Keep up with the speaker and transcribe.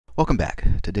Welcome back.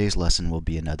 Today's lesson will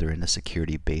be another in the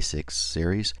Security Basics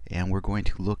series, and we're going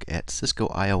to look at Cisco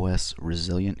IOS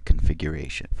Resilient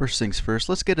Configuration. First things first,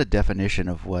 let's get a definition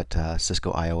of what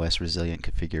Cisco IOS Resilient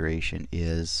Configuration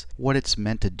is. What it's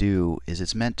meant to do is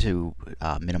it's meant to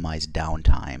minimize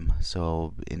downtime.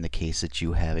 So in the case that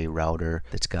you have a router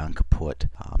that's gone kaput,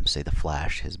 say the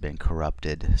flash has been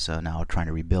corrupted, so now trying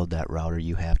to rebuild that router,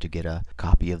 you have to get a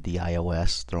copy of the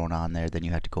iOS thrown on there, then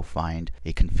you have to go find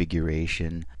a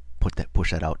configuration, push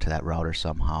that out to that router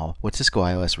somehow. What Cisco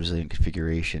IOS Resilient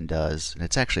Configuration does, and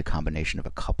it's actually a combination of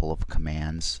a couple of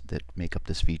commands that make up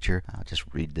this feature. I'll just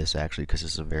read this actually because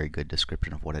this is a very good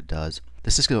description of what it does.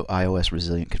 The Cisco IOS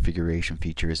Resilient Configuration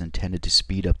feature is intended to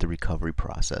speed up the recovery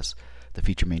process. The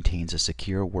feature maintains a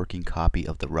secure working copy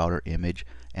of the router image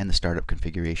and the startup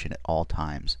configuration at all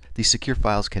times. These secure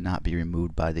files cannot be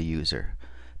removed by the user.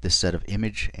 This set of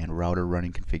image and router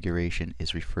running configuration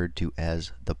is referred to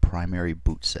as the primary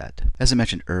boot set. As I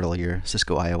mentioned earlier,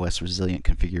 Cisco IOS Resilient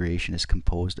Configuration is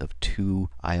composed of two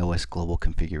iOS global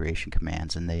configuration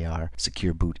commands, and they are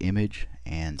secure boot image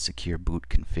and secure boot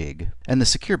config. And the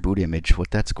secure boot image,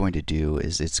 what that's going to do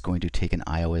is it's going to take an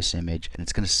iOS image and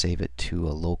it's going to save it to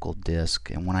a local disk.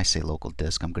 And when I say local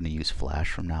disk, I'm going to use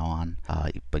flash from now on,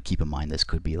 but keep in mind this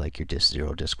could be like your disk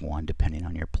 0, disk 1, depending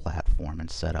on your platform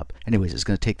and setup. Anyways, it's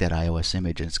going to take that iOS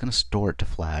image and it's going to store it to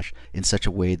flash in such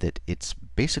a way that it's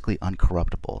basically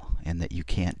uncorruptible and that you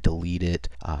can't delete it,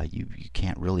 you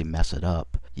can't really mess it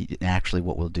up. Actually,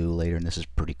 what we'll do later, and this is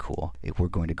pretty cool, we're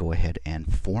going to go ahead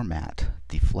and format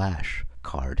the flash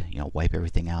card, wipe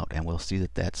everything out, and we'll see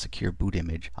that that secure boot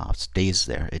image stays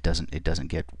there. It doesn't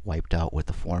get wiped out with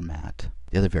the format.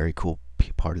 The other very cool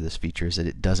part of this feature is that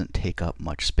it doesn't take up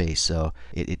much space, so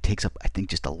it takes up, I think,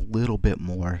 just a little bit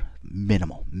more,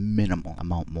 minimal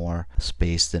amount more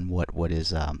space than what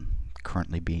is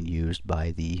currently being used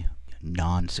by the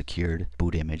non-secured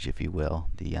boot image, if you will,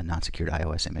 the non-secured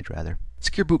iOS image rather.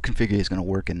 Secure boot config is going to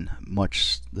work in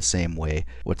much the same way.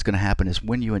 What's going to happen is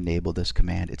when you enable this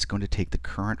command, it's going to take the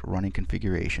current running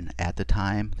configuration at the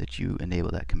time that you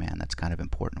enable that command. That's kind of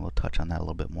important. We'll touch on that a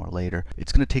little bit more later.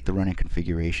 It's going to take the running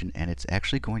configuration and it's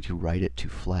actually going to write it to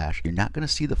flash. You're not going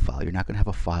to see the file. You're not going to have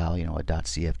a file, a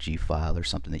 .cfg file or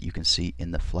something that you can see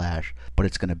in the flash, but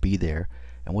it's going to be there.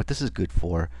 And what this is good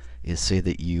for is, say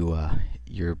that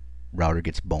your router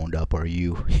gets boned up, or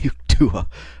you do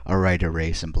a write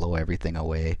erase and blow everything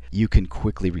away, you can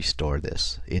quickly restore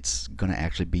this. It's going to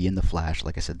actually be in the flash.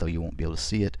 Like I said, though, you won't be able to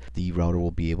see it. The router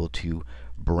will be able to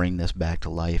bring this back to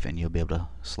life, and you'll be able to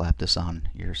slap this on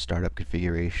your startup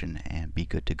configuration and be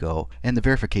good to go. And the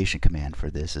verification command for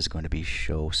this is going to be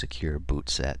show secure boot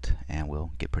set, and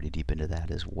we'll get pretty deep into that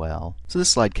as well. So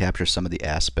this slide captures some of the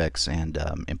aspects and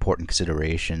important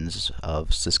considerations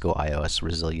of Cisco IOS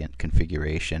Resilient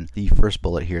Configuration. The first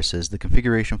bullet here says the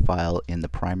configuration file in the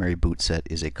primary boot set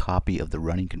is a copy of the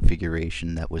running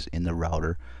configuration that was in the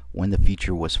router when the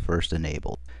feature was first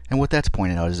enabled. And what that's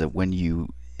pointing out is that when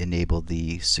you enable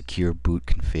the secure boot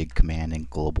config command in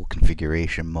global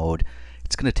configuration mode,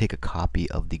 it's going to take a copy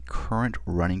of the current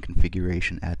running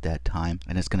configuration at that time,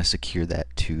 and it's going to secure that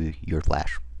to your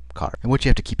flash card. And what you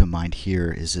have to keep in mind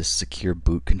here is this secure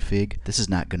boot config. This is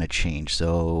not going to change.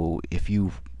 So if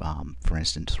you, for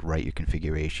instance, write your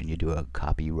configuration, you do a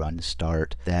copy run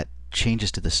start, that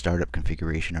changes to the startup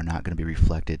configuration are not going to be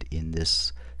reflected in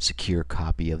this secure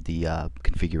copy of the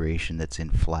configuration that's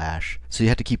in flash. So you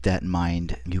have to keep that in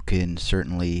mind. You can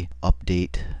certainly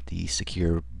update the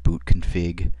secure boot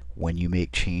config when you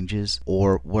make changes,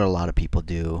 or what a lot of people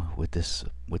do with this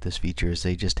feature is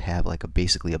they just have like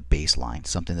basically a baseline,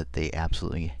 something that they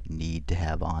absolutely need to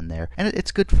have on there. And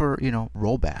it's good for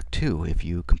rollback too. If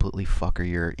you completely fucker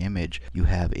your image, you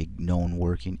have a known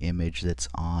working image that's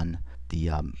on the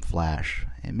flash,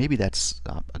 and maybe that's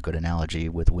a good analogy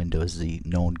with Windows, the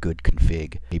known good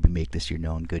config. Maybe make this your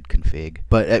known good config,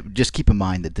 but just keep in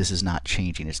mind that this is not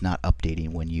changing. It's not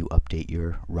updating when you update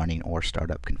your running or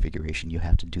startup configuration. You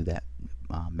have to do that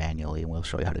manually, and we'll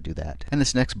show you how to do that. And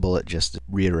this next bullet just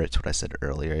reiterates what I said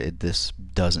earlier. This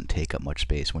doesn't take up much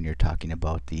space when you're talking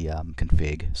about the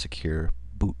config secure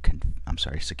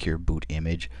boot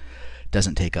image.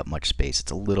 Doesn't take up much space.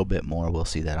 It's a little bit more. We'll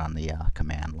see that on the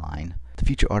command line. The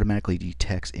feature automatically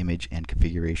detects image and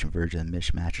configuration version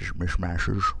mishmashes.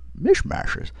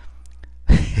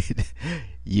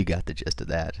 You got the gist of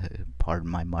that.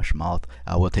 Pardon my mush mouth.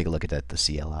 We'll take a look at the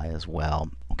CLI as well.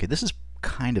 Okay, this is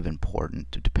kind of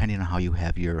important depending on how you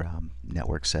have your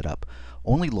network set up.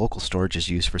 Only local storage is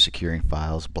used for securing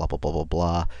files, blah blah blah blah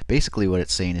blah. Basically what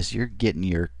it's saying is you're getting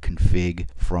your config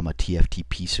from a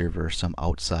TFTP server, some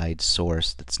outside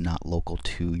source that's not local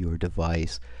to your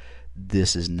device.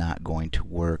 this is not going to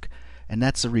work. And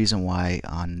that's the reason why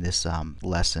on this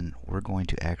lesson we're going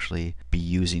to actually be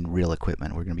using real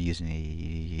equipment. We're going to be using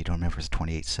I don't remember if it's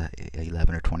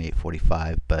 2811 or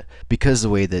 2845, but because the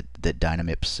way that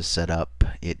Dynamips is set up,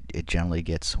 it generally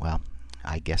gets, well,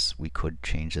 I guess we could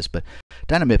change this, but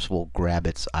Dynamips will grab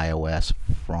its iOS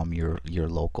from your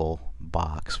local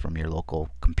box, from your local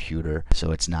computer,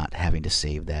 so it's not having to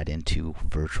save that into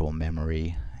virtual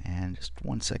memory. And just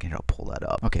 1 second here, I'll pull that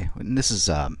up. Okay, and this is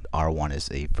R1 is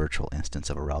a virtual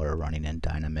instance of a router running in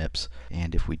Dynamips.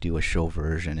 And if we do a show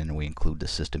version and we include the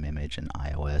system image and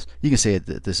iOS, you can say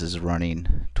that this is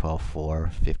running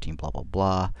 12.4, 15, blah, blah,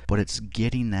 blah. But it's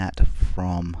getting that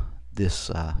from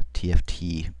this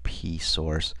TFTP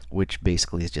source, which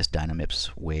basically is just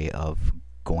Dynamips' way of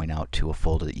going out to a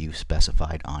folder that you've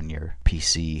specified on your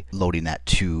PC, loading that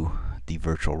to the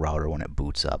virtual router when it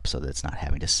boots up, so that it's not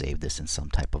having to save this in some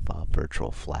type of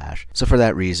virtual flash. So for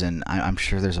that reason, I'm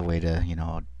sure there's a way to,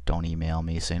 don't email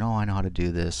me saying, oh, I know how to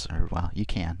do this, or, well, you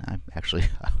can. I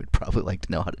would probably like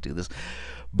to know how to do this,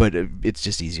 but it's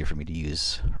just easier for me to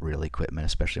use real equipment,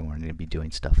 especially when we're going to be doing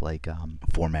stuff like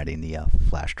formatting the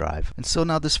flash drive. And so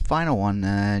now this final one,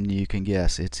 and you can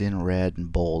guess, it's in red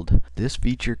and bold. This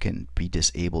feature can be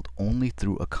disabled only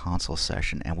through a console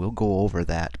session, and we'll go over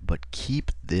that, but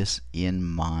keep this in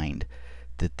mind,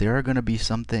 that there are going to be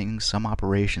some things, some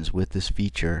operations with this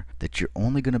feature that you're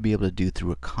only going to be able to do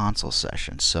through a console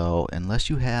session. So unless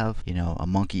you have, a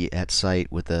monkey at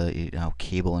site with a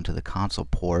cable into the console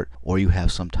port, or you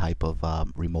have some type of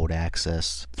remote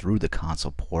access through the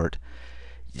console port,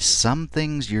 some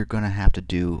things you're going to have to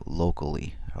do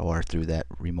locally or through that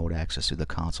remote access through the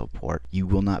console port. You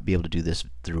will not be able to do this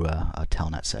through a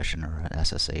telnet session or an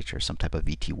SSH or some type of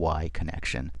VTY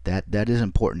connection. That is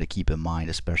important to keep in mind,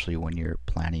 especially when you're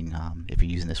planning, if you're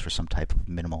using this for some type of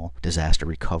minimal disaster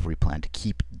recovery plan, to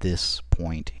keep this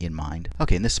point in mind.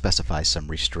 Okay, and this specifies some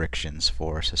restrictions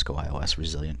for Cisco IOS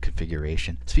Resilient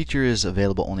Configuration. This feature is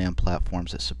available only on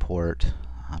platforms that support,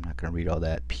 I'm not going to read all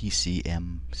that,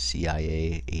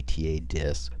 PCMCIA ATA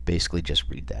disk. Basically just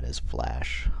read that as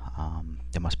flash.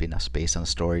 There must be enough space on the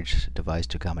storage device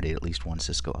to accommodate at least one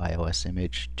Cisco IOS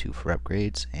image, 2 for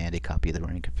upgrades, and a copy of the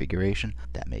running configuration.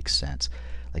 That makes sense.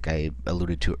 Like I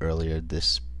alluded to earlier,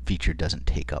 this feature doesn't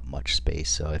take up much space,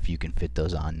 so if you can fit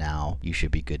those on now, you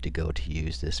should be good to go to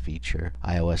use this feature.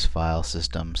 iOS file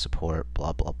system support,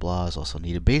 blah blah blah, is also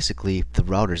needed. Basically, the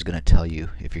router is going to tell you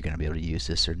if you're going to be able to use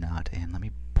this or not. And let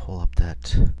me pull up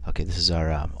that. Okay, this is our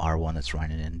R1 that's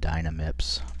running in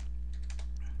Dynamips.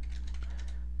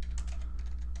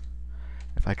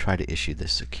 If I try to issue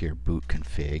this secure boot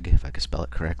config, if I can spell it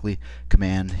correctly,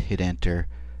 command, hit enter,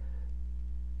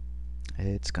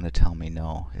 it's going to tell me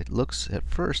no. It looks at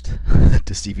first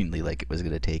deceivingly like it was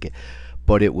going to take it,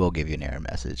 but it will give you an error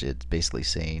message. It's basically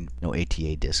saying no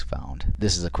ATA disk found.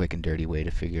 This is a quick and dirty way to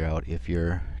figure out if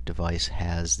your device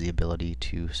has the ability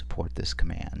to support this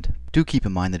command. Do keep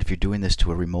in mind that if you're doing this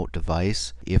to a remote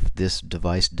device, if this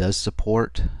device does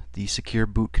support the secure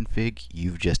boot config,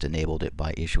 you've just enabled it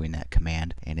by issuing that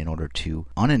command, and in order to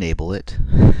unenable it,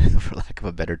 for lack of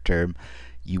a better term,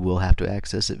 you will have to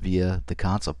access it via the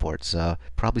console port. So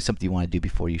probably something you want to do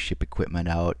before you ship equipment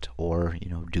out, or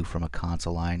do from a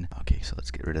console line. Okay, so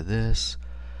let's get rid of this.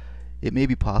 It may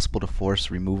be possible to force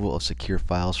removal of secure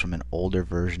files from an older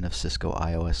version of Cisco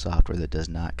IOS software that does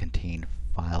not contain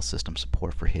file system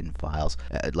support for hidden files.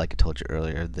 Like I told you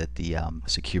earlier, that the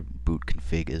secure boot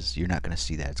config is, you're not going to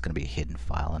see that. It's going to be a hidden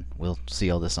file, and we'll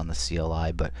see all this on the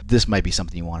CLI, but this might be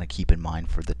something you want to keep in mind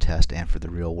for the test and for the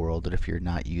real world, that if you're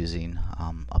not using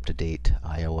up-to-date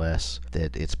iOS,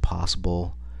 that it's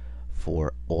possible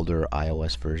for older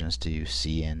iOS versions to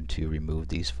see and to remove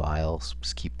these files.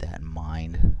 Just keep that in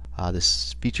mind.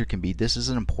 This feature can be, this is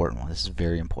an important one, this is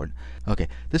very important. Okay,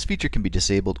 this feature can be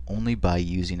disabled only by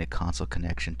using a console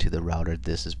connection to the router.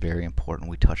 This is very important.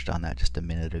 We touched on that just a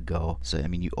minute ago. So I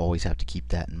mean, you always have to keep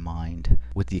that in mind.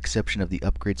 With the exception of the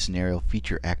upgrade scenario,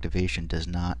 feature activation does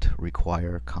not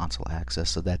require console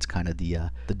access. So that's kind of the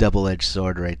double-edged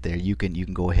sword right there. You can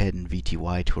go ahead and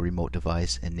VTY to a remote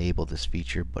device, enable this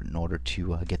feature, but in order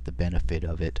to get the benefit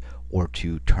of it or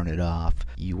to turn it off,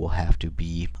 you will have to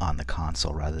be on the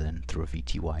console rather than through a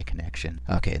VTY connection.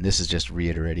 Okay, and this is just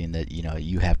reiterating that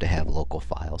you have to have local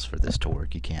files for this to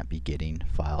work. You can't be getting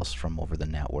files from over the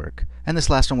network. And this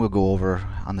last one we'll go over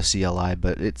on the CLI,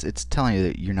 but it's telling you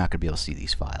that you're not going to be able to see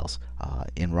these files.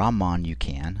 In ROMmon you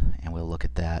can, and we'll look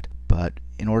at that. But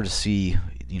in order to see,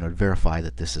 to verify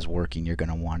that this is working, you're going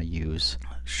to want to use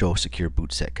show secure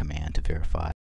boot set command to verify.